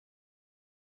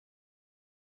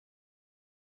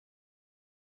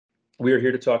We are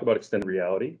here to talk about extended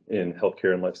reality in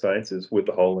healthcare and life sciences with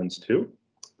the HoloLens 2.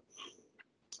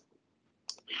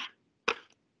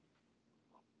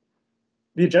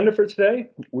 The agenda for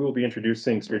today, we will be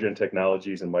introducing SphereGen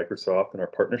Technologies and Microsoft and our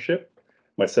partnership.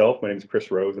 Myself, my name is Chris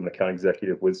Rose. I'm the account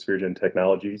executive with SphereGen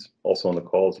Technologies. Also on the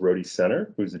call is Rody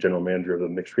Center, who's the general manager of the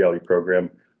mixed reality program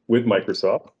with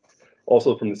Microsoft.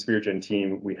 Also from the SphereGen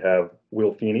team, we have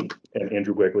Will Feeney and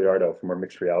Andrew Guagliardo from our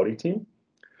mixed reality team.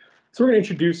 So we're going to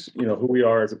introduce, who we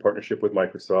are as a partnership with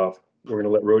Microsoft. We're going to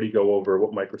let Rody go over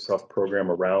what Microsoft's program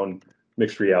around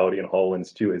mixed reality and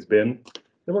HoloLens 2 has been.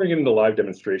 Then we're going to get into live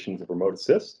demonstrations of remote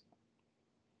assist.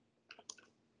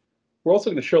 We're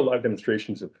also going to show live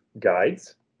demonstrations of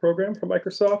Guides program from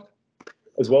Microsoft,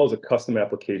 as well as a custom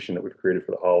application that we've created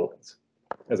for the HoloLens.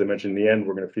 As I mentioned, in the end,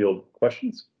 we're going to field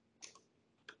questions.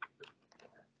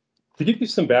 To give you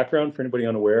some background for anybody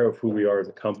unaware of who we are as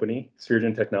a company,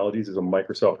 SphereGen Technologies is a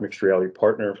Microsoft mixed reality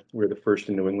partner. We're the first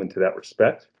in New England to that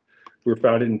respect. We were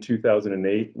founded in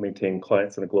 2008, maintaining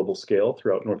clients on a global scale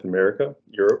throughout North America,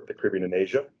 Europe, the Caribbean, and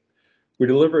Asia. We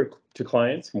deliver to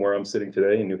clients from where I'm sitting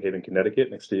today in New Haven, Connecticut,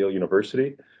 next to Yale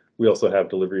University. We also have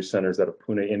delivery centers out of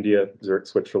Pune, India, Zurich,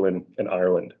 Switzerland, and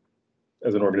Ireland.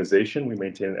 As an organization, we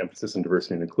maintain an emphasis on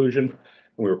diversity and inclusion,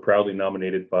 and we were proudly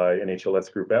nominated by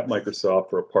NHLS Group at Microsoft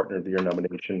for a Partner of the Year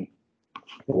nomination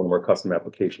for one of our custom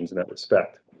applications in that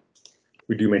respect.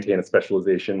 We do maintain a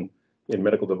specialization in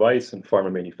medical device and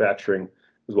pharma manufacturing,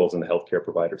 as well as in the healthcare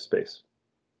provider space.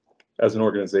 As an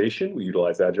organization, we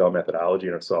utilize agile methodology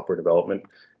in our software development,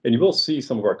 and you will see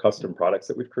some of our custom products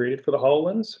that we've created for the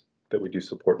HoloLens that we do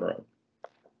support in our own.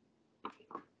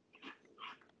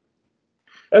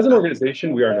 As an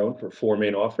organization, we are known for 4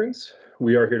 main offerings.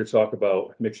 We are here to talk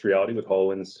about mixed reality with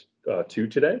HoloLens 2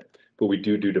 today, but we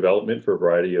do development for a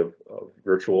variety of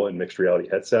virtual and mixed reality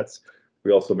headsets.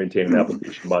 We also maintain an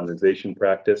application modernization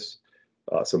practice,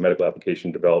 so medical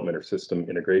application development or system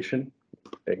integration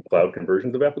and cloud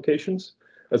conversions of applications,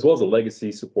 as well as a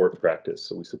legacy support practice.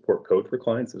 So we support code for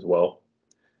clients as well.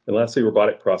 And lastly,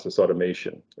 robotic process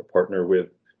automation. We partner with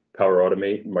Power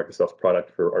Automate, Microsoft's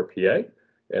product for RPA,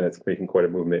 and it's making quite a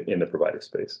movement in the provider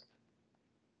space.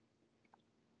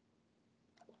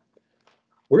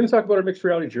 We're going to talk about our mixed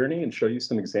reality journey and show you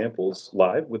some examples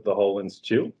live with the HoloLens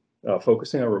 2,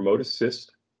 focusing on remote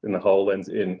assist in the HoloLens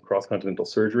in cross-continental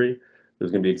surgery.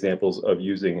 There's going to be examples of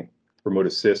using remote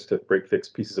assist to break-fix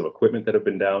pieces of equipment that have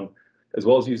been down, as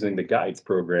well as using the Guides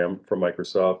program from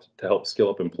Microsoft to help skill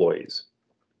up employees.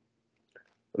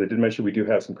 But I did mention we do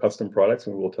have some custom products,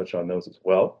 and we will touch on those as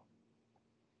well.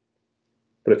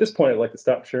 But at this point, I'd like to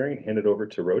stop sharing and hand it over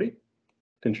to Rody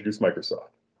to introduce Microsoft.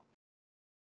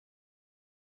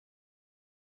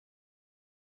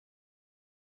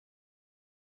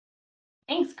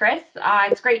 Thanks, Chris.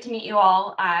 It's great to meet you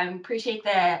all. I appreciate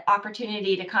the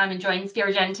opportunity to come and join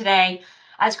SphereGen today.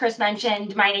 As Chris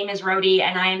mentioned, my name is Rody,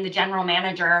 and I am the general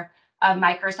manager of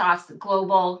Microsoft's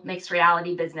global mixed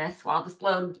reality business. While this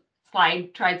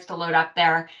slide tries to load up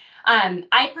there,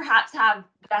 I perhaps have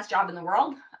the best job in the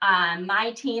world.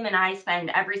 My team and I spend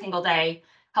every single day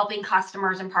helping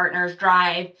customers and partners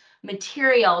drive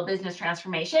material business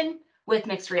transformation with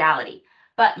mixed reality.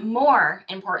 But more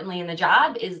importantly in the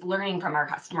job is learning from our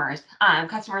customers,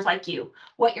 customers like you,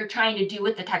 what you're trying to do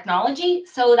with the technology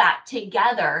so that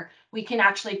together we can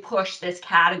actually push this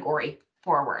category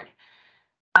forward.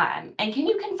 And can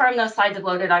you confirm those slides have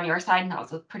loaded on your side? That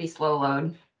was a pretty slow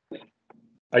load.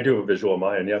 I do have a visual on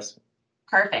mine, yes.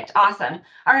 Perfect. Awesome.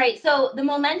 All right. So the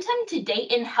momentum to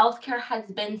date in healthcare has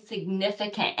been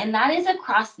significant, and that is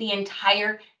across the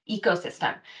entire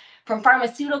ecosystem. From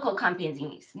pharmaceutical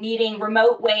companies needing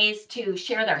remote ways to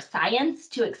share their science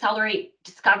to accelerate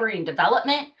discovery and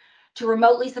development, to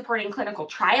remotely supporting clinical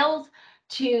trials,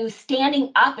 to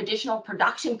standing up additional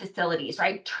production facilities,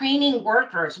 right? Training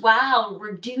workers while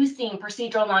reducing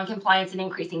procedural noncompliance and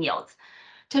increasing yields.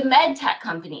 To med tech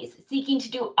companies seeking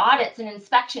to do audits and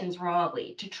inspections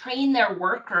remotely, to train their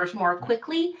workers more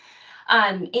quickly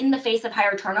in the face of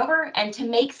higher turnover, and to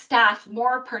make staff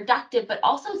more productive but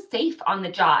also safe on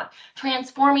the job,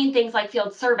 transforming things like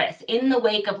field service in the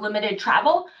wake of limited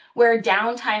travel where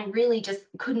downtime really just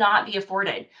could not be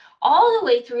afforded, all the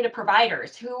way through to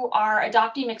providers who are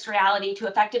adopting mixed reality to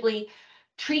effectively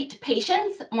treat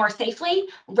patients more safely,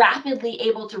 rapidly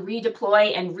able to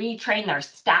redeploy and retrain their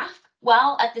staff,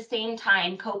 while at the same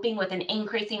time coping with an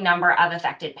increasing number of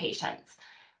affected patients.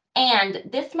 And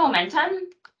this momentum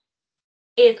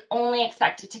is only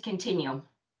expected to continue.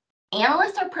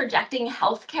 Analysts are projecting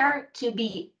healthcare to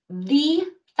be the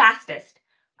fastest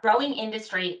growing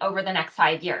industry over the next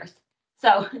 5 years.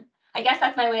 So I guess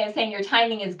that's my way of saying your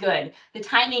timing is good. The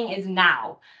timing is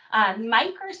now.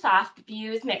 Microsoft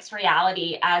views mixed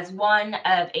reality as one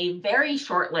of a very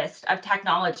short list of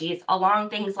technologies along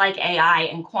things like AI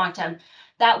and quantum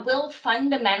that will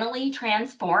fundamentally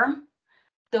transform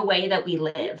the way that we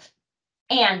live,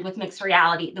 and with mixed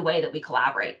reality, the way that we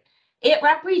collaborate. It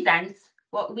represents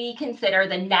what we consider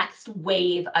the next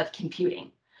wave of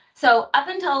computing. So up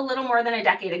until a little more than a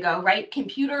decade ago, right,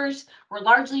 computers were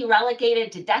largely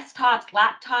relegated to desktops,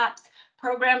 laptops,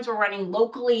 programs were running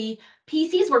locally.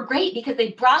 PCs were great because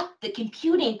they brought the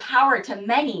computing power to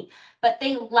many, but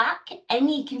they lack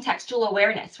any contextual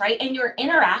awareness, right? And you're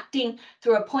interacting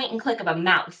through a point and click of a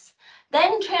mouse.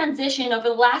 Then transition over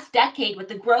the last decade with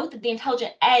the growth of the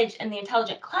intelligent edge and the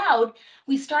intelligent cloud,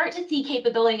 we start to see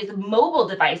capabilities of mobile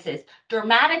devices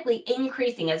dramatically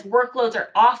increasing as workloads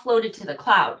are offloaded to the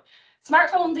cloud.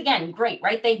 Smartphones, again, great,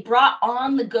 right? They brought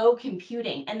on the go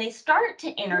computing and they start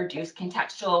to introduce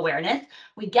contextual awareness.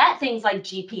 We get things like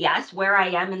GPS, where I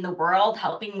am in the world,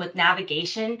 helping with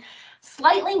navigation,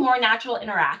 slightly more natural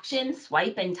interaction,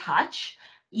 swipe and touch,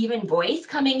 even voice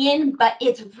coming in, but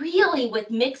it's really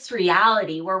with mixed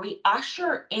reality where we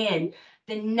usher in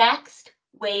the next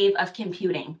wave of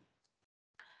computing.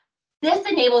 This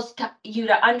enables you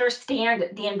to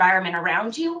understand the environment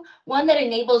around you, one that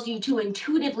enables you to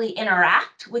intuitively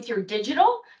interact with your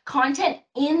digital content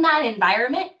in that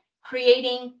environment,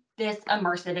 creating this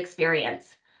immersive experience.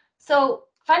 So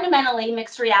fundamentally,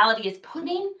 mixed reality is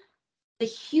putting the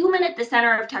human at the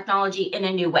center of technology in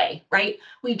a new way, right?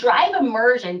 We drive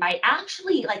immersion by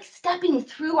actually like stepping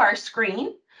through our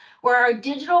screen, where our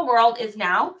digital world is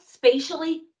now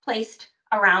spatially placed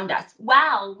around us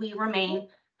while we remain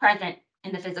present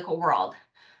in the physical world.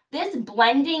 This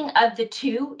blending of the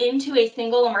two into a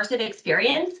single immersive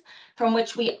experience from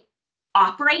which we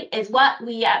operate is what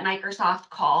we at Microsoft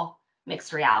call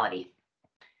mixed reality.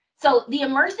 So the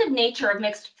immersive nature of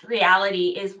mixed reality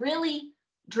is really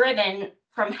driven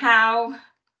from how,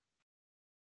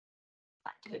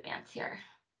 to advance here.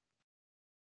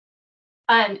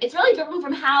 It's really driven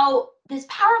from how this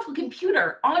powerful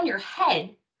computer on your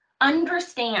head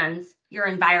understands your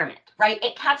environment, right?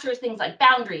 It captures things like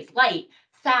boundaries, light,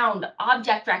 sound,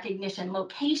 object recognition,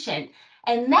 location,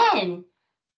 and then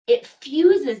it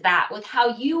fuses that with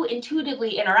how you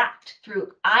intuitively interact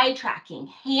through eye tracking,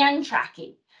 hand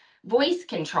tracking, voice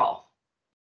control,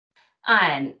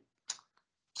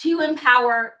 to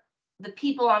empower the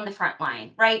people on the front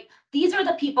line, right? These are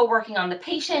the people working on the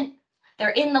patient. They're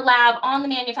in the lab, on the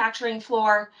manufacturing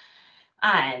floor.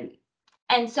 And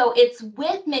so it's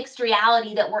with mixed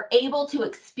reality that we're able to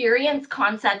experience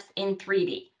concepts in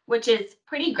 3D, which is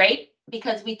pretty great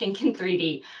because we think in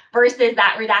 3D versus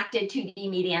that redacted 2D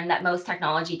medium that most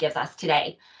technology gives us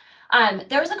today.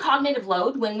 There's a cognitive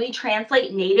load when we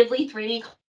translate natively 3D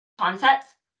concepts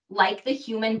like the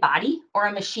human body or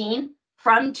a machine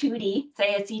from 2D,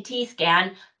 say a CT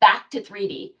scan, back to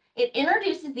 3D. It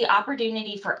introduces the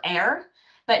opportunity for error,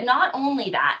 but not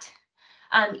only that,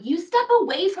 you step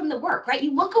away from the work, right?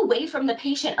 You look away from the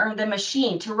patient or the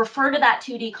machine to refer to that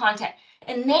 2D content,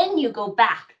 and then you go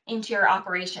back into your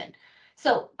operation.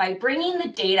 So by bringing the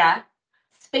data,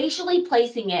 spatially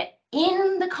placing it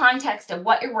in the context of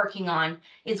what you're working on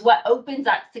is what opens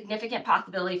up significant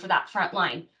possibility for that front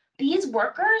line. These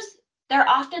workers, they're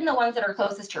often the ones that are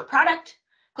closest to your product,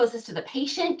 closest to the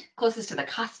patient, closest to the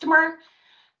customer.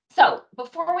 So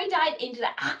before we dive into the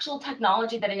actual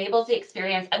technology that enables the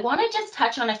experience, I want to just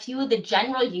touch on a few of the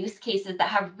general use cases that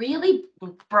have really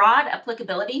broad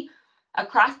applicability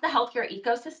across the healthcare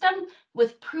ecosystem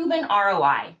with proven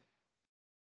ROI.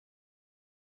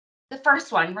 The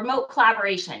first one, remote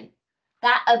collaboration.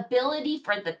 That ability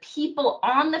for the people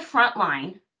on the front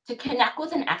line to connect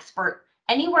with an expert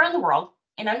anywhere in the world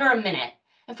in under a minute.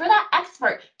 And for that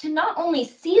expert to not only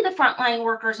see the frontline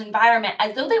workers' environment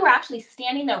as though they were actually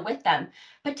standing there with them,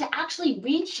 but to actually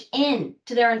reach in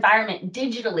to their environment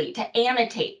digitally, to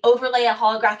annotate, overlay a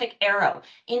holographic arrow,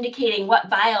 indicating what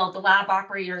vial the lab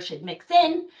operator should mix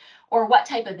in, or what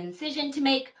type of incision to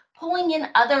make, pulling in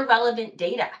other relevant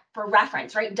data for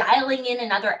reference, right? Dialing in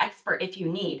another expert if you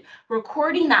need,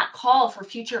 recording that call for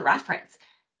future reference.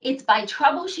 It's by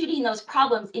troubleshooting those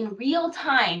problems in real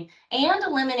time and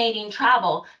eliminating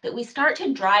travel that we start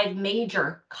to drive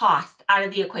major costs out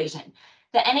of the equation.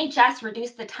 The NHS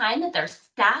reduced the time that their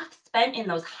staff spent in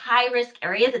those high-risk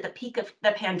areas at the peak of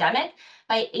the pandemic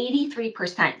by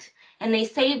 83%, and they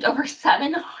saved over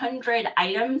 700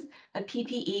 items of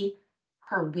PPE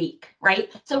per week,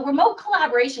 right? So remote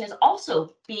collaboration is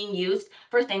also being used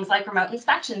for things like remote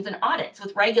inspections and audits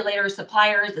with regulators,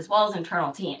 suppliers, as well as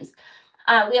internal teams.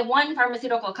 We have one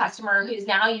pharmaceutical customer who's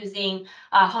now using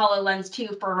HoloLens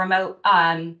 2 for remote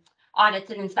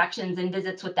audits and inspections and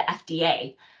visits with the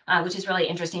FDA, which is really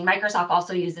interesting. Microsoft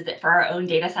also uses it for our own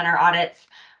data center audits,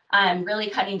 really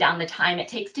cutting down the time it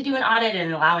takes to do an audit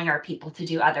and allowing our people to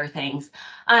do other things.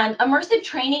 Immersive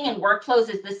training and workflows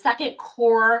is the second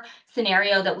core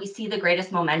scenario that we see the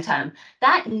greatest momentum.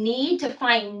 That need to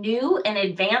find new and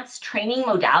advanced training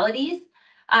modalities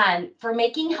for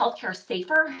making healthcare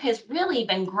safer has really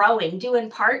been growing, due in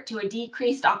part to a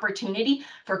decreased opportunity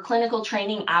for clinical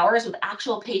training hours with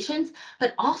actual patients,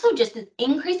 but also just this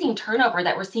increasing turnover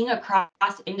that we're seeing across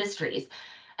industries.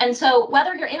 And so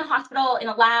whether you're in a hospital, in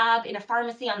a lab, in a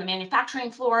pharmacy, on the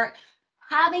manufacturing floor,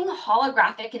 having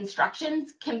holographic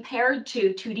instructions compared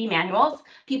to 2D manuals,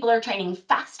 people are training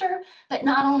faster, but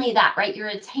not only that, right? You're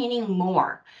attaining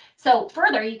more. So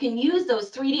further, you can use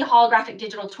those 3D holographic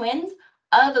digital twins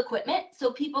of equipment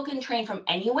so people can train from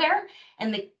anywhere.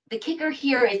 And the kicker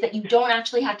here is that you don't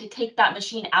actually have to take that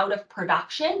machine out of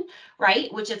production,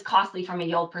 right? Which is costly from a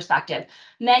yield perspective.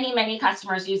 Many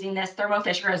customers using this, Thermo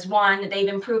Fisher is one. They've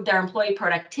improved their employee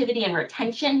productivity and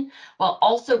retention while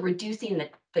also reducing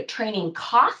the training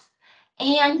costs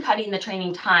and cutting the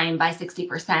training time by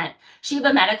 60%.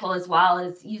 Sheba Medical as well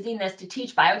is using this to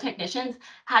teach biotechnicians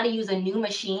how to use a new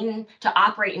machine to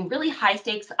operate in really high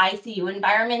stakes ICU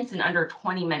environments in under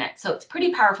 20 minutes. So it's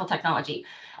pretty powerful technology.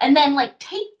 And then like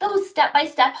take those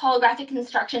step-by-step holographic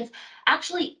instructions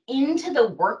actually into the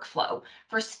workflow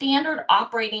for standard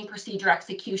operating procedure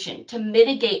execution to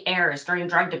mitigate errors during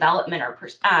drug development or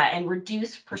and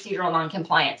reduce procedural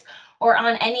noncompliance or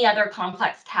on any other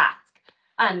complex task.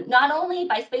 Not only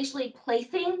by spatially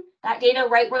placing that data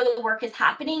right where the work is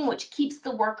happening, which keeps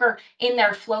the worker in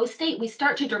their flow state, we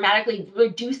start to dramatically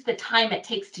reduce the time it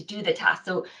takes to do the task.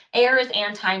 So errors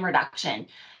and time reduction.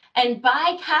 And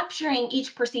by capturing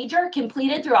each procedure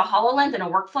completed through a HoloLens and a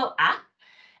workflow app,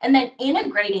 and then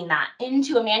integrating that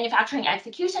into a manufacturing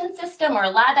execution system or a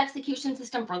lab execution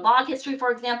system for log history, for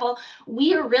example,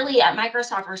 we are really at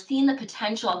Microsoft are seeing the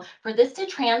potential for this to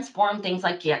transform things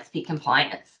like GxP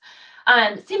compliance.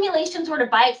 Simulation sort of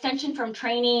by extension from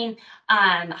training,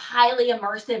 highly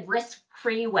immersive,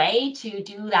 risk-free way to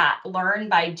do that learn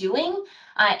by doing,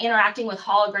 interacting with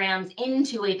holograms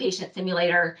into a patient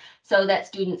simulator so that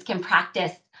students can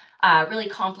practice really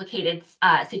complicated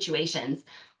situations.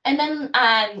 And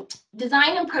then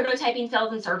design and prototyping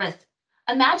sales and service.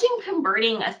 Imagine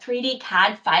converting a 3D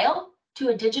CAD file to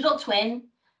a digital twin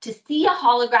to see a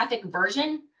holographic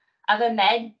version of a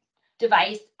med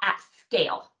device at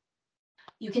scale.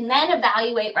 You can then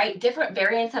evaluate, right, different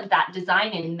variants of that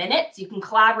design in minutes. You can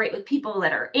collaborate with people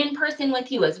that are in person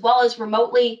with you as well as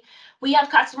remotely. We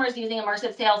have customers using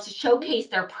immersive sales to showcase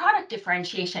their product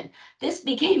differentiation. This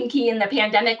became key in the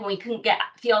pandemic when we couldn't get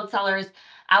field sellers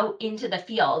out into the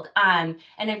field, and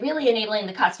it really enabling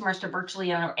the customers to virtually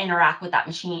interact with that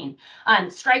machine.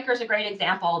 Stryker is a great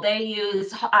example. They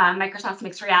use Microsoft's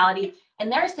mixed reality in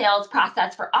their sales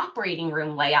process for operating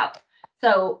room layout.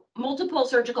 So multiple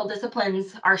surgical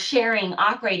disciplines are sharing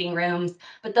operating rooms,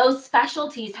 but those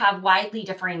specialties have widely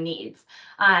differing needs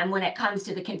when it comes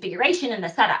to the configuration and the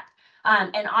setup.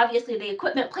 And obviously the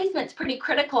equipment placement is pretty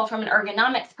critical from an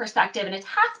ergonomics perspective and a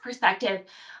task perspective.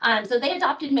 So they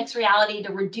adopted mixed reality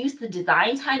to reduce the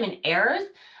design time and errors,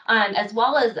 as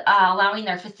well as allowing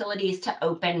their facilities to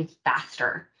open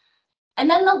faster. And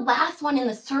then the last one in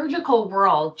the surgical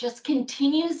world just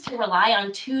continues to rely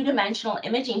on two-dimensional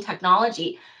imaging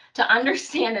technology to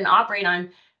understand and operate on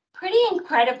pretty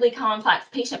incredibly complex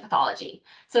patient pathology.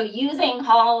 So using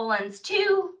HoloLens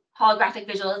 2, holographic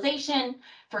visualization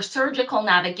for surgical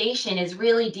navigation is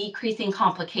really decreasing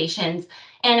complications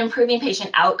and improving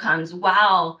patient outcomes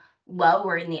while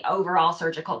lowering the overall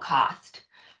surgical cost.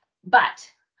 But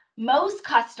most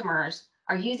customers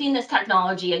are using this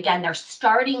technology. Again, they're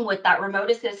starting with that remote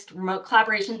assist, remote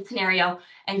collaboration scenario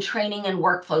and training and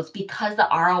workflows because the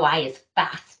ROI is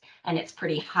fast and it's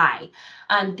pretty high.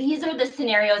 These are the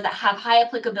scenarios that have high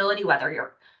applicability, whether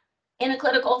you're in a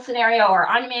clinical scenario or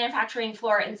on a manufacturing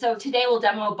floor. And so today we'll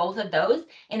demo both of those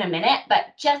in a minute.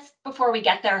 But just before we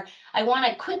get there, I want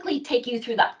to quickly take you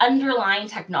through the underlying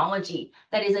technology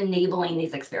that is enabling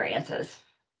these experiences.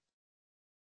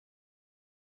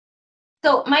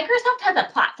 So Microsoft has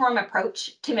a platform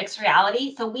approach to mixed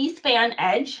reality. So we span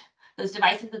edge, those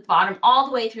devices at the bottom, all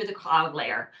the way through the cloud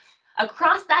layer.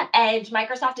 Across that edge,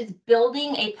 Microsoft is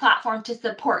building a platform to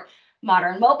support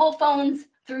modern mobile phones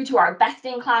through to our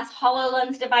best-in-class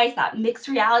HoloLens device, that mixed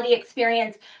reality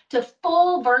experience, to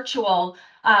full virtual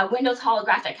Windows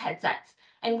holographic headsets.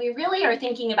 And we really are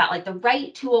thinking about like the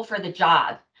right tool for the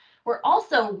job. We're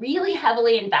also really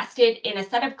heavily invested in a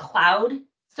set of cloud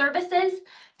services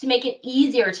to make it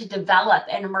easier to develop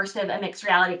an immersive and mixed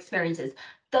reality experiences.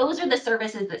 Those are the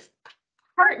services that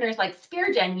partners like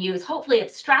SpearGen use, hopefully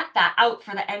abstract that out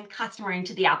for the end customer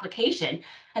into the application.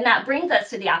 And that brings us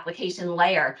to the application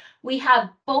layer. We have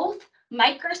both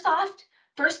Microsoft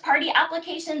first-party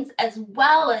applications as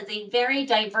well as a very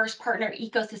diverse partner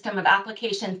ecosystem of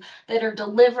applications that are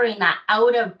delivering that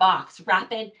out-of-box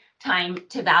rapid time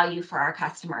to value for our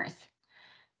customers.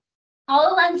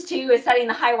 HoloLens 2 is setting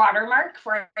the high water mark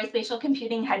for a spatial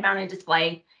computing head-mounted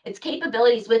display. Its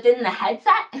capabilities within the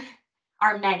headset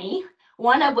are many,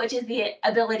 one of which is the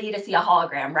ability to see a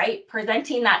hologram, right?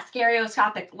 Presenting that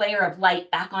stereoscopic layer of light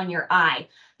back on your eye.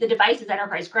 The device is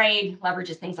enterprise grade,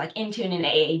 leverages things like Intune and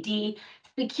AAD.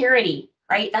 Security,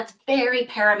 right? That's very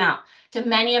paramount to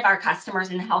many of our customers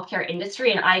in the healthcare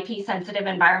industry and IP sensitive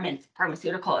environments,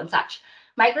 pharmaceutical and such.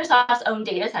 Microsoft's own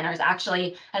data centers,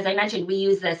 actually, as I mentioned, we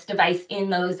use this device in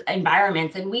those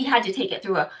environments, and we had to take it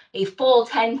through a full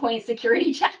 10-point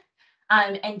security check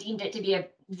and deemed it to be a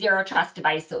zero trust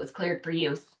device, so it was cleared for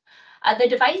use. The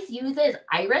device uses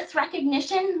iris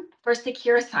recognition for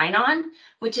secure sign-on,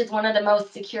 which is one of the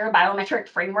most secure biometric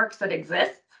frameworks that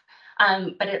exists.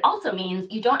 But it also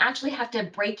means you don't actually have to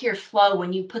break your flow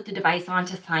when you put the device on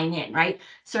to sign in, right?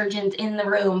 Surgeons in the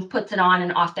room puts it on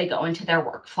and off they go into their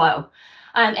workflow.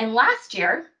 And last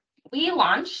year, we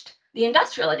launched the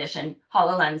Industrial Edition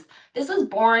HoloLens. This was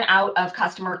born out of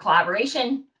customer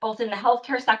collaboration, both in the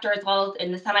healthcare sector as well as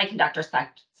in the semiconductor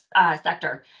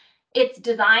sector. It's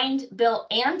designed, built,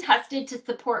 and tested to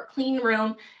support clean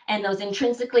room and those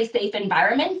intrinsically safe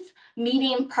environments,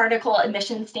 meeting particle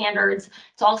emission standards.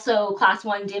 It's also Class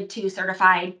 1 Div 2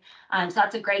 certified. So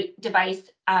that's a great device,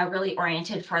 really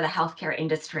oriented for the healthcare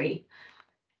industry.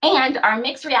 And our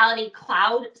mixed reality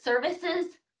cloud services,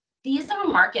 these are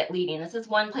market leading. This is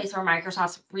one place where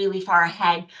Microsoft's really far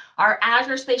ahead. Our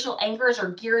Azure spatial anchors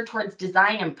are geared towards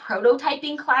design and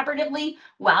prototyping collaboratively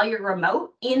while you're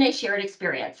remote in a shared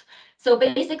experience. So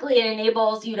basically it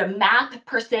enables you to map,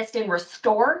 persist, and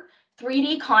restore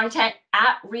 3D content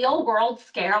at real world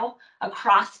scale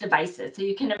across devices. So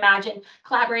you can imagine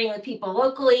collaborating with people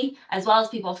locally as well as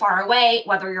people far away,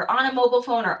 whether you're on a mobile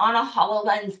phone or on a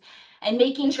HoloLens, and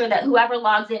making sure that whoever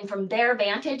logs in from their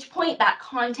vantage point, that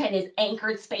content is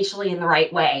anchored spatially in the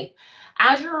right way.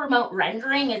 Azure Remote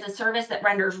Rendering is a service that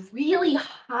renders really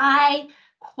high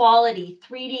quality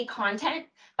 3D content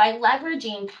by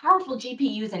leveraging powerful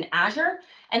GPUs in Azure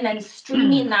and then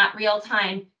streaming that real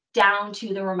time down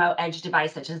to the remote edge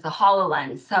device, such as the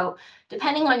HoloLens. So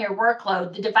depending on your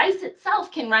workload, the device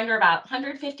itself can render about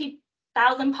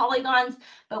 150,000 polygons,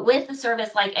 but with a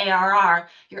service like ARR,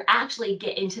 you're actually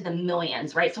get into the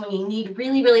millions, right? So when you need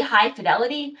really, really high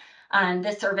fidelity,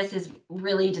 this service is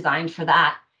really designed for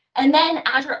that. And then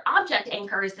Azure Object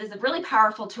Anchors is a really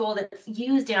powerful tool that's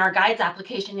used in our guides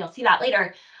application. You'll see that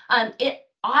later. It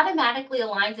automatically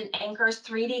aligns and anchors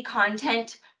 3D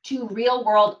content to real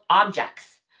world objects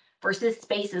versus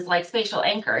spaces like spatial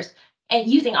anchors and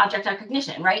using object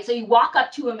recognition, right? So you walk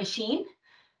up to a machine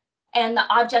and the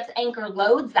object's anchor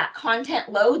loads, that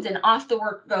content loads, and off the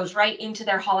work goes right into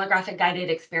their holographic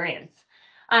guided experience.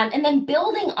 And then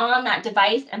building on that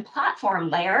device and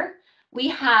platform layer, we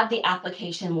have the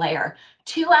application layer.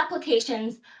 Two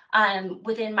applications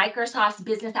within Microsoft's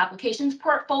business applications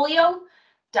portfolio,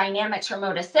 Dynamics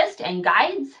Remote Assist and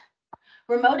Guides.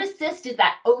 Remote Assist is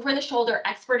that over-the-shoulder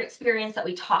expert experience that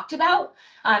we talked about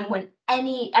when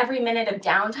every minute of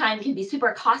downtime can be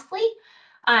super costly.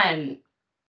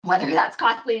 Whether that's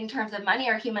costly in terms of money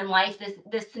or human life,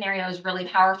 this scenario is really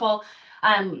powerful.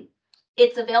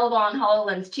 It's available on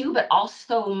HoloLens 2, but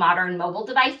also modern mobile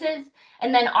devices.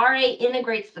 And then RA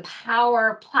integrates the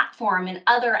Power Platform and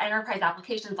other enterprise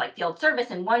applications like Field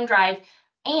Service and OneDrive,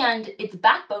 and its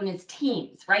backbone is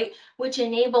Teams, right? Which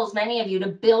enables many of you to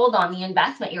build on the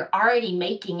investment you're already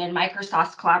making in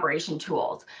Microsoft's collaboration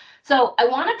tools. So I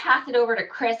want to pass it over to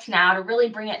Chris now to really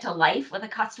bring it to life with a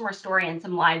customer story and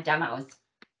some live demos.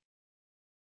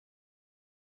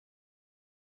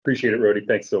 Appreciate it, Rhodey.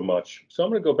 Thanks so much. So I'm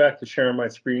going to go back to sharing my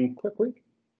screen quickly.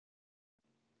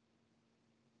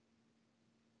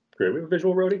 Great. We have a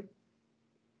visual, Rhodey?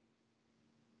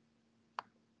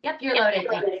 Yep, you're loaded.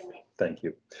 Thank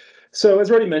you. So as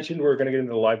already mentioned, we're going to get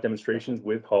into the live demonstrations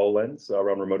with HoloLens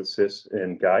around Remote Assist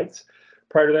and Guides.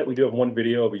 Prior to that, we do have one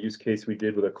video of a use case we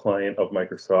did with a client of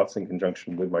Microsoft's in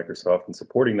conjunction with Microsoft and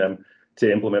supporting them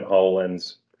to implement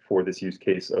HoloLens for this use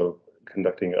case of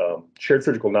conducting shared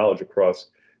surgical knowledge across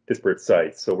disparate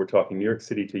sites. So we're talking New York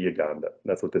City to Uganda.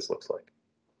 That's what this looks like.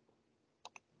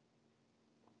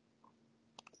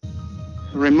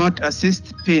 Remote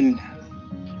assist pin.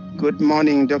 Good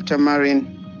morning, Dr.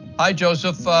 Marin. Hi,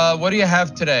 Joseph. What do you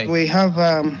have today? We have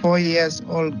a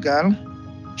 4-year-old girl.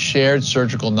 Shared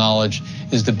surgical knowledge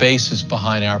is the basis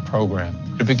behind our program.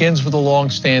 It begins with a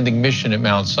long-standing mission at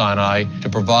Mount Sinai to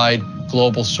provide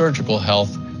global surgical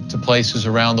health to places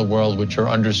around the world which are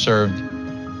underserved.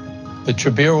 The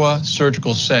Tribirwa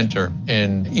Surgical Center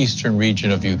in the eastern region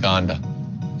of Uganda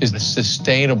is a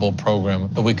sustainable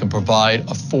program that we can provide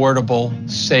affordable,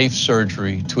 safe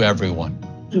surgery to everyone.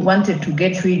 We wanted to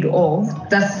get rid of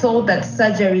the thought that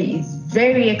surgery is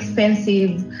very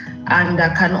expensive and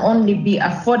can only be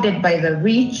afforded by the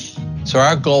rich. So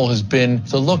our goal has been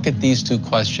to look at these two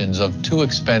questions of too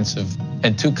expensive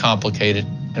and too complicated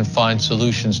and find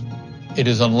solutions. It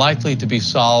is unlikely to be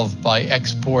solved by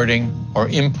exporting or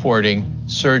importing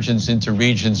surgeons into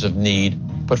regions of need,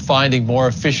 but finding more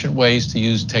efficient ways to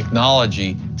use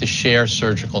technology to share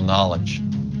surgical knowledge.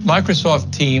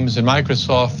 Microsoft Teams and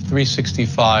Microsoft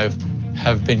 365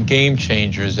 have been game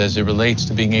changers as it relates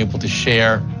to being able to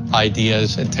share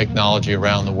ideas and technology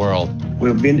around the world.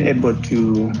 We've been able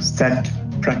to start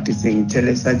practicing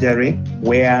telesurgery,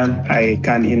 where I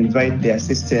can invite the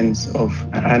assistance of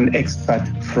an expert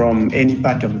from any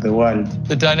part of the world.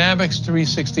 The Dynamics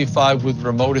 365 with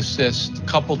Remote Assist,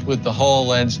 coupled with the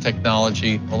HoloLens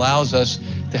technology, allows us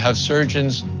to have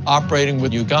surgeons operating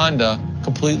with Uganda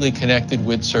completely connected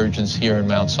with surgeons here in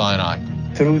Mount Sinai.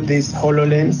 Through this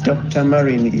HoloLens, Dr.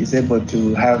 Marin is able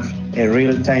to have a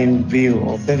real-time view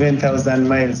of 7,000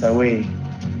 miles away.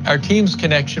 Our Teams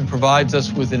connection provides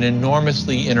us with an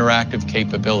enormously interactive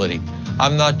capability.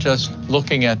 I'm not just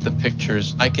looking at the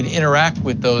pictures. I can interact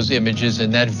with those images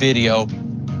and that video.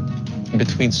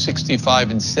 Between 65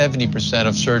 and 70%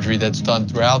 of surgery that's done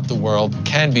throughout the world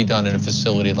can be done in a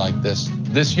facility like this.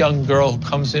 This young girl who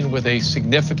comes in with a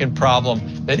significant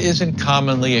problem that isn't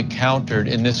commonly encountered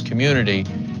in this community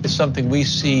is something we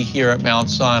see here at Mount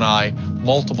Sinai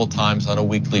multiple times on a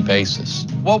weekly basis.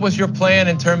 What was your plan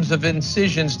in terms of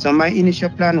incisions? So my initial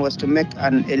plan was to make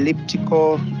an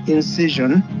elliptical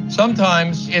incision.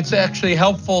 Sometimes it's actually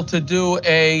helpful to do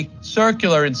a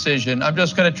circular incision. I'm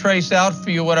just going to trace out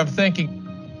for you what I'm thinking.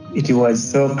 It was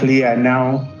so clear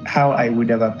now how I would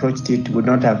have approached it would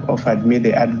not have offered me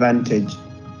the advantage.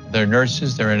 Their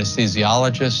nurses, their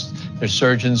anesthesiologists, their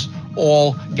surgeons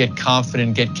all get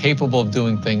confident, get capable of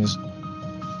doing things.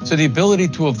 So the ability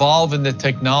to evolve in the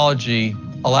technology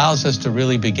allows us to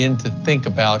really begin to think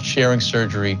about sharing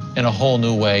surgery in a whole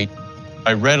new way.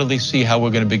 I readily see how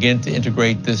we're going to begin to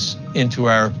integrate this into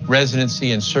our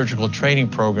residency and surgical training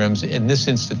programs in this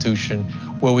institution,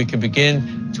 where we can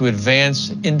begin to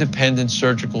advance independent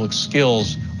surgical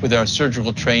skills with our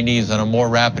surgical trainees on a more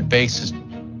rapid basis.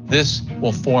 This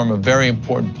will form a very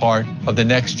important part of the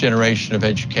next generation of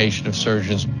education of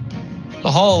surgeons. The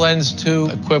HoloLens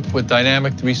 2, equipped with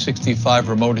Dynamic 365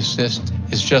 Remote Assist,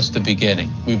 is just the beginning.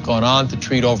 We've gone on to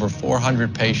treat over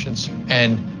 400 patients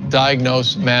and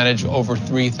diagnose, manage over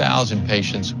 3,000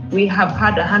 patients. We have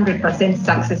had 100%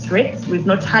 success rates. We've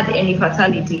not had any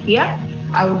fatality here.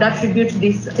 I would attribute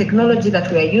this technology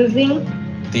that we are using.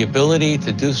 The ability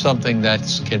to do something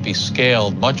that can be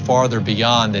scaled much farther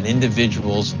beyond an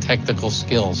individual's technical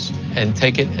skills and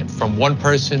take it from one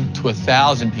person to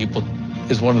 1,000 people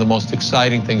is one of the most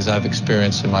exciting things I've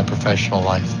experienced in my professional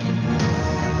life.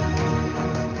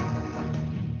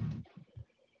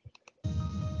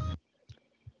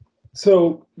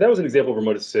 So that was an example of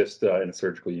remote assist in a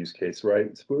surgical use case,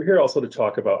 right? So we're here also to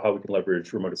talk about how we can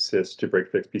leverage remote assist to break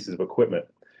fix pieces of equipment.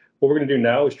 What we're going to do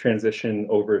now is transition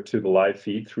over to the live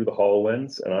feed through the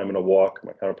HoloLens, and I'm going to walk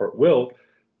my counterpart Will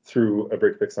through a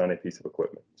break fix on a piece of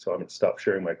equipment. So I'm going to stop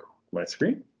sharing my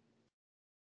screen.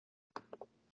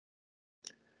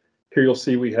 Here you'll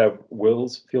see we have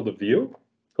Will's field of view.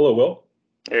 Hello, Will.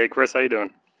 Hey, Chris, how you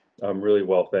doing? I'm really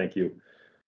well, thank you.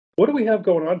 What do we have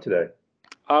going on today?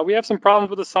 We have some problems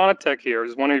with the Sonotech here.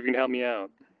 Just wondering if you can help me out.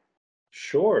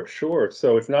 Sure.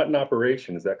 So it's not in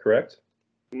operation, is that correct?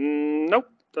 Nope,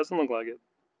 doesn't look like it.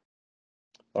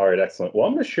 All right, excellent. Well,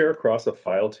 I'm going to share across a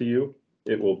file to you.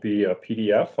 It will be a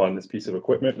PDF on this piece of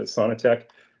equipment, the Sonotech.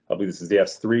 I believe this is the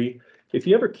S3. If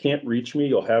you ever can't reach me,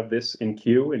 you'll have this in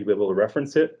queue and you'll be able to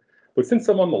reference it. But since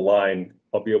I'm on the line,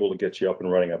 I'll be able to get you up and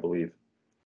running, I believe.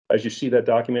 As you see, that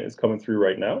document is coming through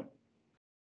right now.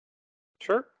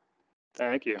 Sure.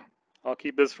 Thank you. I'll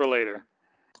keep this for later.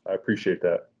 I appreciate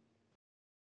that.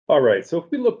 All right, so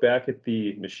if we look back at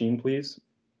the machine, please.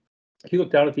 If you look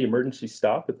down at the emergency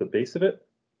stop at the base of it,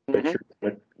 make sure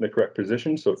it's in the correct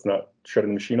position so it's not shutting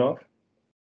the machine off.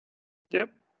 Yep.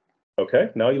 Okay,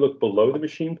 now you look below the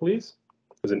machine, please.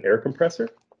 There's an air compressor.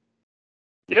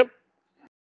 Yep.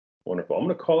 Wonderful. I'm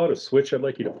going to call out a switch I'd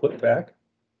like you to flip back.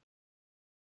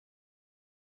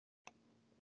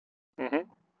 Mm-hmm.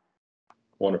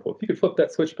 Wonderful. If you could flip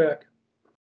that switch back.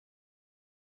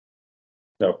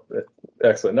 No,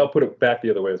 excellent. Now put it back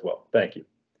the other way as well. Thank you.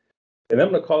 And then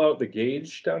I'm going to call out the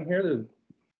gauge down here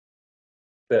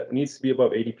that needs to be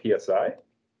above 80 psi.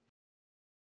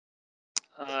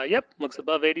 Yep, looks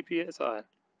above 80 psi.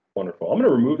 Wonderful. I'm going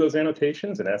to remove those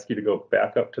annotations and ask you to go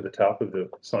back up to the top of the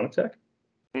Sonotech.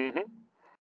 Mm-hmm.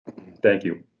 Thank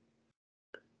you.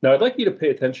 Now I'd like you to pay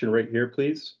attention right here,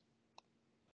 please.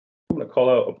 I'm going to call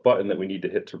out a button that we need to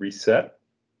hit to reset.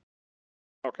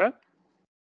 Okay.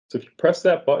 So if you press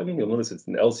that button, you'll notice it's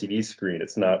an LCD screen.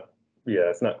 It's not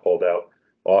called out.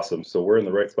 Awesome. So we're in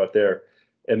the right spot there.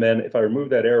 And then if I remove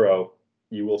that arrow,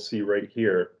 you will see right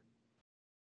here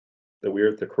that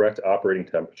we're at the correct operating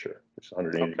temperature, which is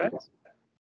 180 degrees.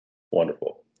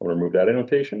 Wonderful. I'll remove that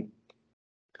annotation.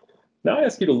 Now I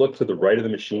ask you to look to the right of the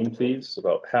machine, please.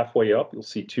 About halfway up, you'll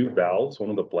see two valves, one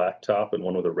with a black top and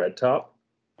one with a red top.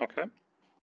 Okay.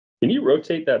 Can you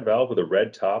rotate that valve with a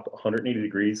red top 180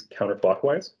 degrees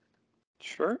counterclockwise?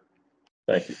 Sure.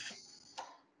 Thank you.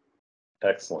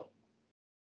 Excellent.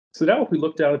 So now if we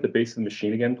look down at the base of the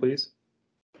machine again, please.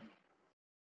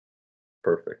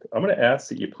 Perfect. I'm going to ask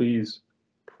that you please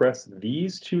press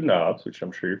these two knobs, which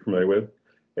I'm sure you're familiar with,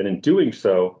 and in doing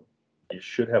so, you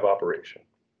should have operation.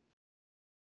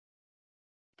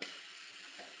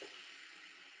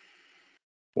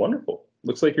 Wonderful.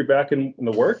 Looks like you're back in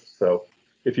the work. So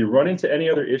if you run into any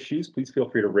other issues, please feel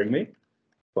free to ring me.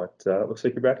 But it looks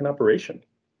like you're back in operation.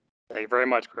 Thank you very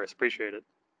much, Chris. Appreciate it.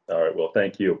 All right. Well,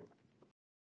 thank you.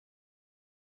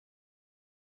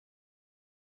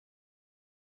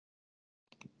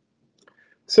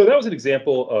 So that was an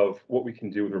example of what we can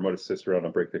do with remote assist around a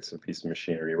break fix of a piece of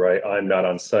machinery, right? I'm not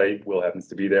on site. Will happens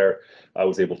to be there. I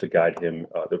was able to guide him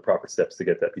the proper steps to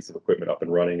get that piece of equipment up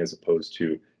and running, as opposed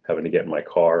to having to get in my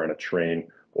car on a train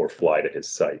or fly to his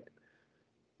site.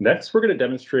 Next, we're going to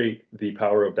demonstrate the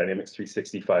power of Dynamics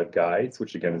 365 Guides,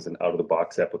 which again is an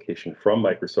out-of-the-box application from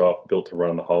Microsoft built to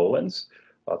run on the HoloLens.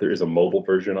 There is a mobile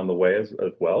version on the way as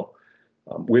well.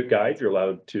 With Guides, you're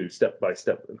allowed to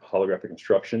step-by-step holographic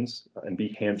instructions and be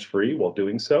hands-free while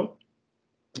doing so.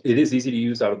 It is easy to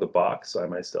use out of the box. I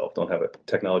myself don't have a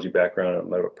technology background. I'm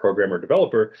not a programmer or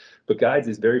developer, but Guides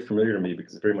is very familiar to me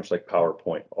because it's very much like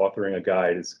PowerPoint. Authoring a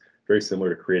guide is very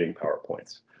similar to creating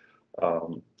PowerPoints.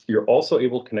 You're also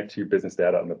able to connect to your business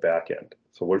data on the back end.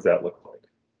 So what does that look like?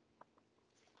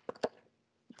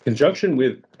 Conjunction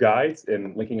with Guides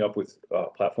and linking up with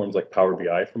platforms like Power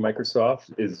BI from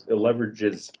Microsoft it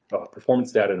leverages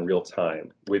performance data in real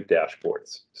time with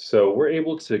dashboards. So we're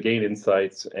able to gain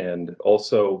insights and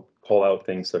also call out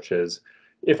things such as,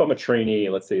 if I'm a trainee,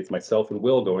 let's say it's myself and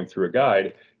Will going through a guide,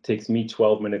 it takes me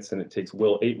 12 minutes and it takes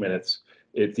Will 8 minutes.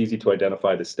 It's easy to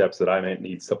identify the steps that I might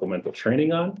need supplemental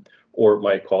training on, or it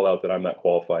might call out that I'm not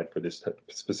qualified for this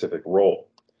specific role.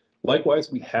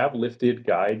 Likewise, we have lifted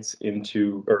guides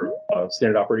into, or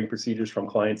standard operating procedures from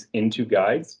clients into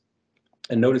Guides,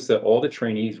 and notice that all the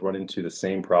trainees run into the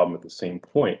same problem at the same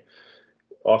point.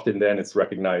 Often then it's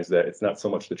recognized that it's not so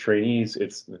much the trainees,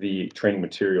 it's the training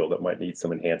material that might need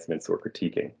some enhancements or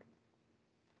critiquing.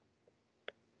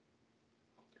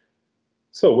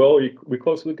 So, Will, are we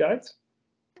close with Guides?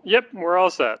 Yep, we're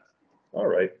all set. All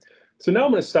right. So now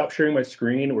I'm going to stop sharing my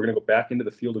screen. We're going to go back into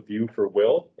the field of view for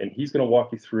Will, and he's going to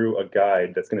walk you through a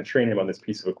guide that's going to train him on this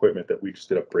piece of equipment that we just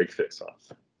did a break fix on.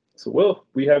 So Will,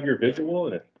 we have your visual,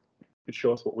 and it could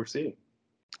show us what we're seeing.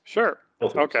 Sure.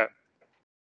 Okay.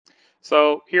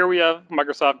 So here we have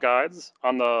Microsoft Guides.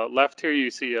 On the left here,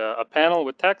 you see a panel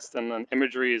with text, and then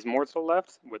imagery is more to the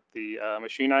left with the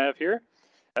machine I have here.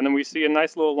 And then we see a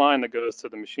nice little line that goes to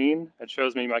the machine. It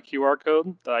shows me my QR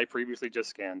code that I previously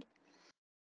just scanned.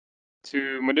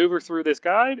 To maneuver through this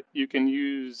guide, you can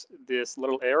use this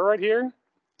little arrow right here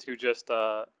to just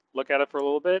look at it for a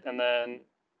little bit, and then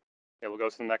it will go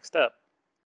to the next step.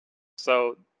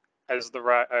 So as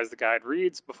the guide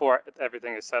reads, before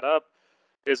everything is set up,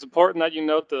 it's important that you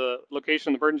note the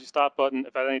location of the emergency stop button.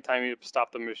 If at any time you need to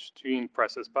stop the machine,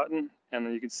 press this button, and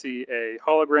then you can see a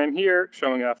hologram here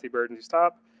showing off the emergency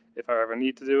stop. If I ever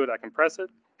need to do it, I can press it.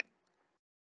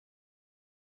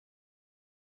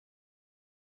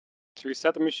 To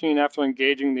reset the machine after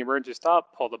engaging the emergency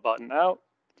stop, pull the button out.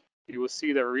 You will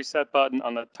see the reset button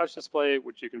on the touch display,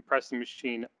 which you can press the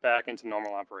machine back into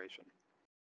normal operation.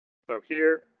 So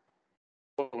here,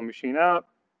 pull the machine out,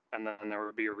 and then there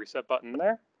will be a reset button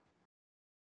there.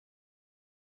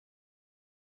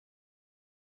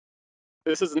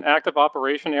 This is an active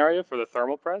operation area for the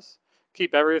thermal press.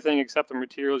 Keep everything except the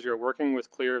materials you're working with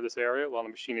clear of this area while the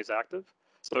machine is active.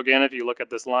 So again, if you look at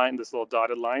this line, this little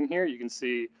dotted line here, you can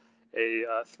see a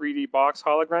 3D box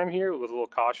hologram here with a little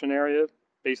caution area,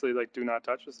 basically like do not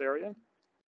touch this area.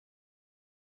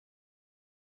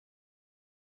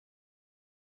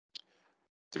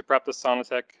 To prep the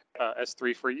Sonotech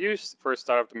S3 for use, first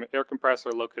start up the air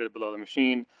compressor located below the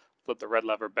machine, flip the red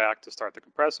lever back to start the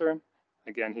compressor.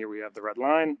 Again, here we have the red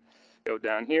line. Go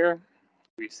down here,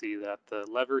 we see that the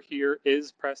lever here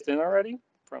is pressed in already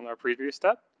from our previous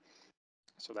step.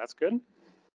 So that's good.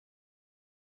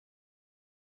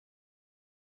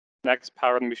 Next,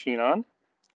 power the machine on.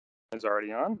 It's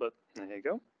already on, but there you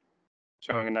go.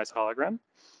 Showing a nice hologram.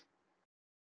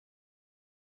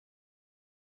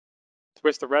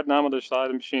 Twist the red knob on the side of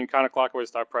the machine counterclockwise to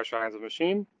start pressurizing the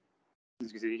machine. As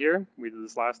you can see here, we did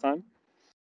this last time.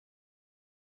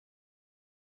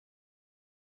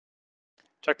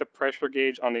 Check the pressure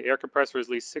gauge on the air compressor is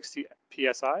at least 60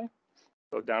 psi.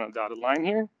 Go down a dotted line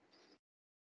here.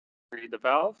 Read the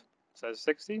valve. It says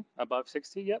 60, above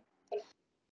 60, yep.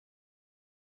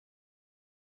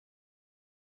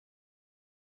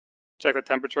 Check the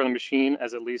temperature of the machine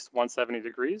as at least 170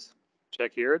 degrees.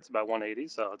 Check here, it's about 180,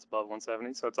 so it's above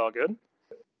 170, so it's all good.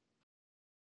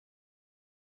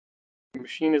 The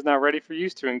machine is now ready for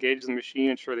use. To engage the machine,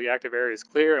 ensure the active area is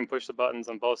clear, and push the buttons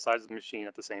on both sides of the machine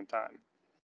at the same time.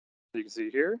 You can see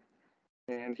here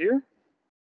and here.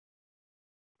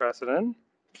 Press it in.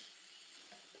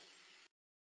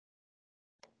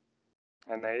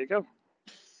 And there you go.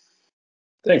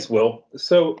 Thanks, Will.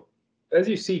 So as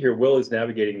you see here, Will is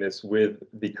navigating this with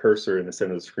the cursor in the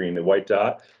center of the screen, the white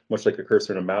dot, much like a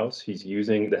cursor in a mouse. He's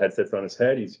using the headsets on his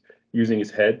head. He's using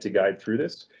his head to guide through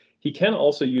this. He can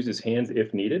also use his hands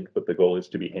if needed, but the goal is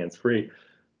to be hands-free.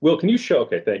 Will, can you show?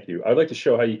 Okay, thank you. I'd like to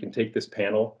show how you can take this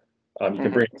panel. You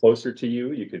can bring it closer to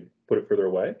you. You could put it further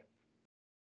away.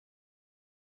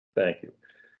 Thank you.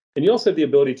 And you also have the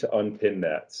ability to unpin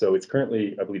that. So it's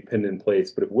currently, I believe, pinned in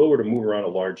place, but if Will were to move around a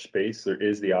large space, there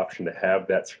is the option to have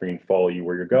that screen follow you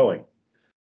where you're going.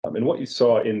 And what you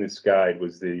saw in this guide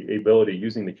was the ability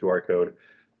using the QR code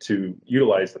to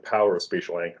utilize the power of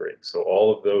spatial anchoring. So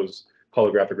all of those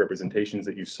holographic representations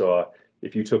that you saw,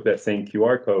 if you took that same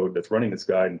QR code that's running this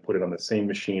guide and put it on the same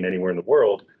machine anywhere in the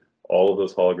world, all of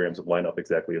those holograms would line up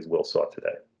exactly as Will saw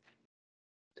today.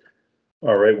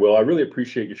 All right, Will, I really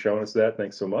appreciate you showing us that.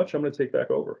 Thanks so much. I'm going to take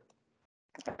back over.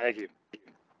 Thank you.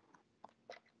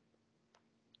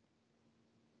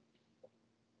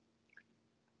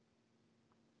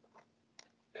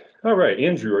 All right,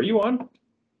 Andrew, are you on?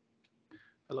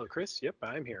 Hello, Chris. Yep,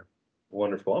 I'm here.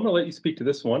 Wonderful. I'm going to let you speak to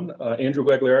this one. Andrew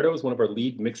Gagliardo is one of our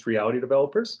lead mixed reality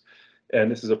developers,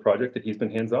 and this is a project that he's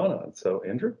been hands-on on. So,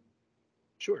 Andrew?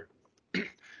 Sure.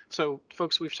 So,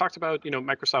 folks, we've talked about,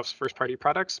 Microsoft's first-party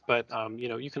products, but,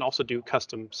 you can also do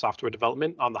custom software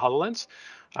development on the HoloLens.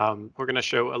 We're going to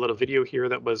show a little video here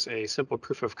that was a simple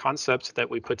proof of concept that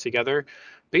we put together,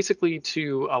 basically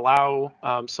to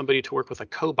allow somebody to work with a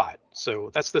cobot.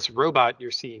 So that's this robot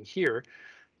you're seeing here.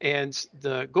 And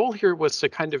the goal here was to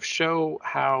kind of show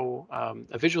how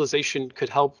a visualization could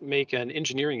help make an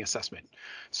engineering assessment.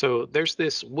 So there's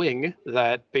this wing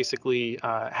that basically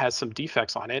has some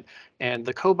defects on it, and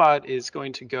the cobot is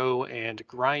going to go and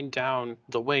grind down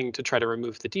the wing to try to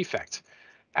remove the defect.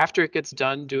 After it gets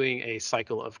done doing a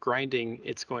cycle of grinding,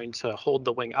 it's going to hold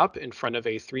the wing up in front of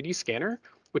a 3D scanner,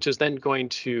 which is then going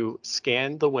to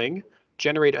scan the wing,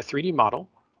 generate a 3D model,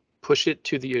 push it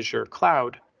to the Azure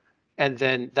cloud, and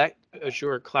then that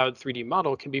Azure Cloud 3D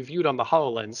model can be viewed on the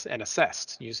HoloLens and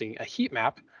assessed using a heat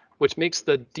map, which makes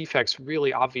the defects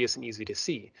really obvious and easy to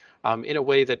see in a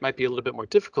way that might be a little bit more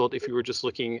difficult if you were just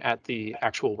looking at the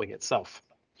actual wing itself.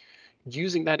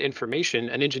 Using that information,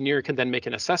 an engineer can then make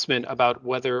an assessment about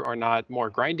whether or not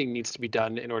more grinding needs to be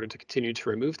done in order to continue to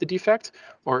remove the defect,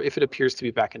 or if it appears to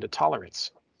be back into tolerance.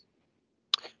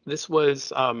 This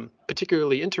was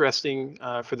particularly interesting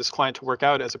for this client to work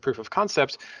out as a proof of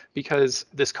concept because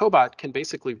this cobot can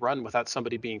basically run without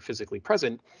somebody being physically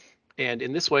present. And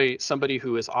in this way, somebody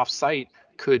who is off-site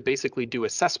could basically do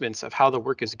assessments of how the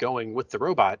work is going with the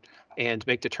robot and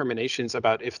make determinations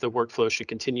about if the workflow should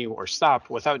continue or stop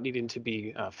without needing to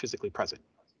be physically present.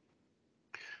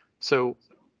 So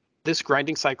this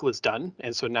grinding cycle is done.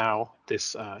 And so now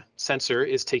this sensor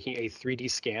is taking a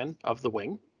 3D scan of the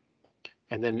wing.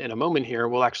 And then in a moment here,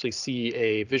 we'll actually see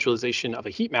a visualization of a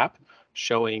heat map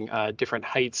showing different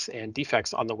heights and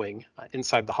defects on the wing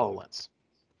inside the HoloLens.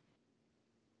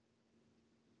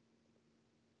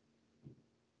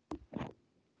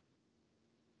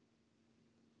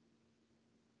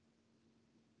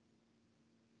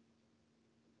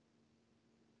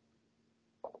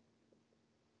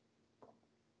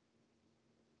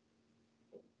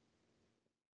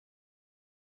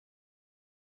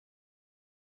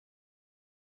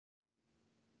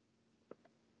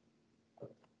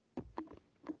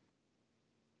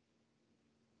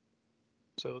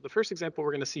 So the first example we're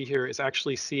going to see here is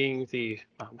actually seeing the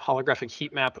holographic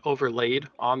heat map overlaid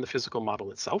on the physical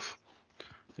model itself.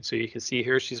 And so you can see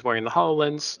here she's wearing the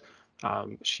HoloLens.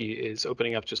 She is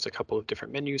opening up just a couple of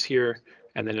different menus here.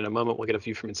 And then in a moment, we'll get a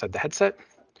view from inside the headset.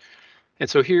 And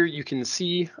so here you can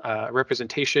see a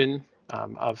representation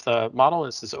of the model.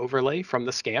 This is overlay from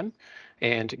the scan.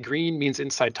 And green means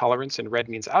inside tolerance and red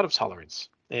means out of tolerance.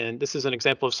 And this is an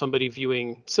example of somebody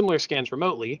viewing similar scans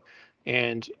remotely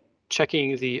and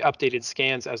checking the updated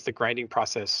scans as the grinding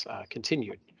process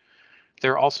continued.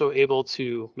 They're also able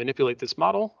to manipulate this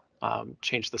model,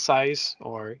 change the size,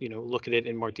 or look at it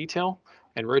in more detail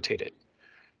and rotate it.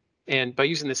 And by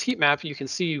using this heat map, you can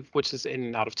see which is in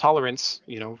and out of tolerance,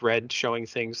 red showing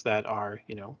things that are,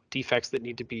 defects that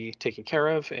need to be taken care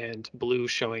of, and blue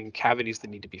showing cavities that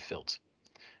need to be filled.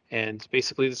 And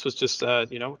basically this was just,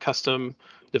 custom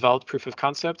developed proof of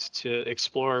concept to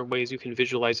explore ways you can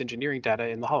visualize engineering data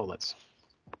in the HoloLens.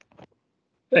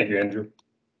 Thank you, Andrew.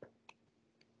 I'd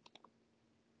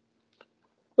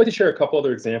like to share a couple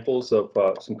other examples of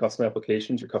some custom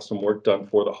applications or custom work done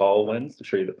for the HoloLens to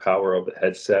show you the power of the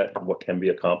headset and what can be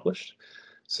accomplished.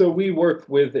 So we worked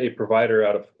with a provider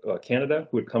out of Canada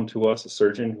who had come to us, a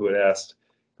surgeon who had asked,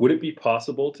 would it be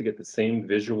possible to get the same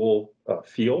visual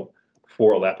feel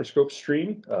for a laparoscope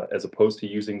stream as opposed to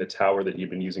using the tower that he'd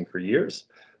been using for years?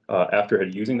 After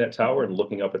using that tower and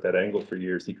looking up at that angle for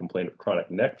years, he complained of chronic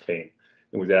neck pain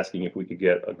and was asking if we could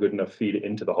get a good enough feed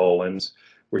into the HoloLens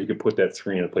where he could put that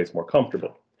screen in a place more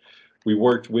comfortable. We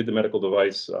worked with the medical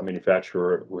device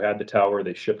manufacturer who had the tower.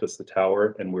 They shipped us the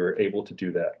tower, and we were able to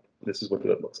do that. This is what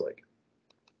that looks like.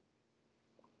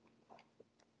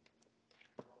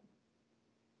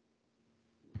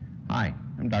 Hi,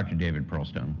 I'm Dr. David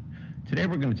Pearlstone. Today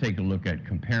we're going to take a look at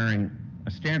comparing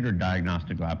a standard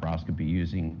diagnostic laparoscopy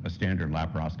using a standard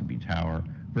laparoscopy tower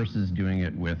versus doing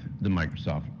it with the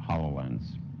Microsoft HoloLens.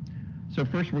 So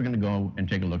first we're going to go and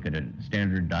take a look at a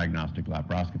standard diagnostic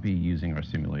laparoscopy using our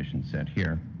simulation set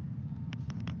here.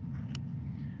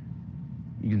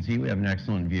 You can see we have an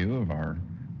excellent view of our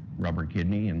rubber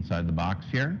kidney inside the box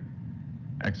here.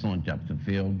 Excellent depth of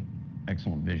field,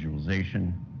 excellent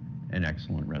visualization, and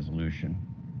excellent resolution.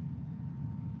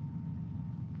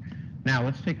 Now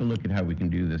let's take a look at how we can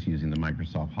do this using the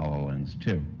Microsoft HoloLens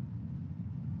 2.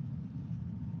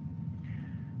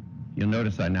 You'll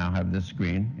notice I now have this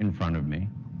screen in front of me,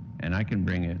 and I can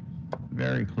bring it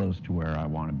very close to where I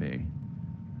want to be.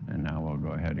 And now I'll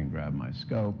go ahead and grab my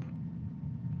scope.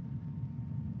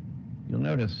 You'll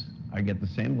notice I get the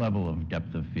same level of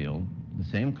depth of field, the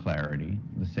same clarity,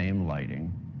 the same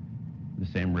lighting, the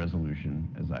same resolution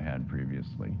as I had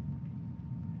previously.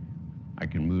 I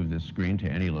can move this screen to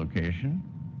any location.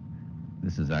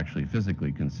 This is actually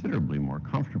physically considerably more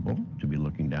comfortable to be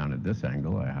looking down at this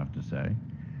angle, I have to say.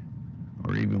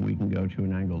 Or even we can go to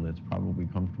an angle that's probably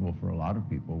comfortable for a lot of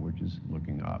people, which is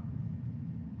looking up.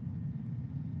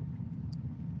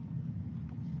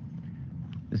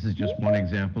 This is just one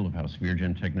example of how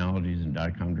SphereGen Technologies and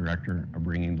DICOM Director are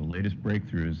bringing the latest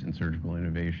breakthroughs in surgical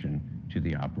innovation to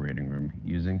the operating room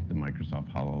using the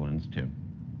Microsoft HoloLens 2.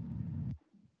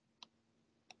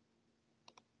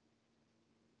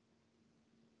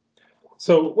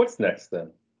 So what's next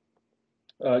then?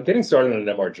 Getting started on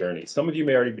an MR journey. Some of you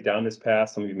may already be down this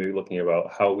path. Some of you may be looking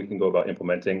about how we can go about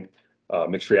implementing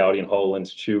mixed reality and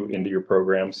HoloLens 2 into your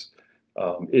programs.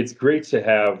 It's great to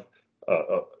have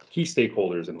key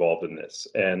stakeholders involved in this,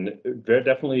 and very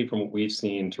definitely from what we've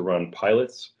seen to run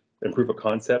pilots and proof of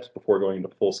concepts before going into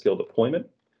full-scale deployment.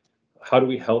 How do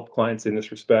we help clients in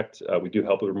this respect? We do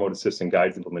help with remote assist and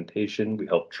guides implementation. We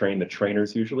help train the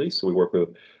trainers usually. So we work with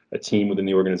a team within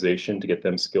the organization to get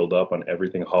them skilled up on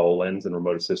everything HoloLens and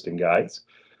remote assist and guides.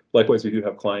 Likewise, we do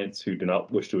have clients who do not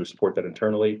wish to support that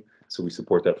internally. So we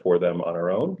support that for them on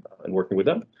our own and working with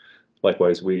them.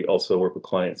 Likewise, we also work with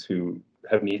clients who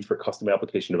have needs for custom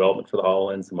application development for the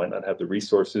HoloLens and might not have the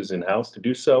resources in-house to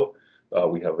do so.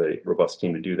 We have a robust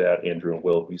team to do that. Andrew and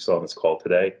Will, who you saw on this call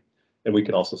today. And we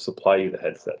can also supply you the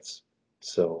headsets.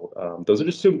 So those are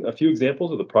just a few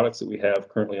examples of the products that we have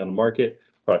currently on the market,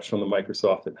 products from the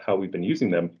Microsoft and how we've been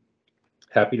using them.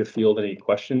 Happy to field any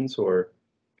questions or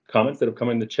comments that have come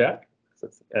in the chat.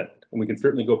 And we can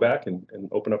certainly go back and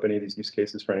open up any of these use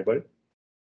cases for anybody.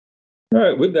 All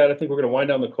right, with that, I think we're going to wind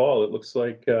down the call. It looks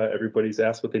like everybody's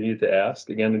asked what they needed to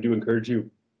ask. Again, I do encourage you,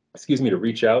 to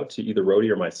reach out to either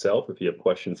Rody or myself if you have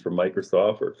questions for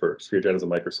Microsoft or for SphereGen as a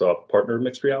Microsoft partner of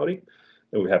mixed reality.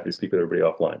 And we're happy to speak with everybody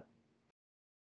offline.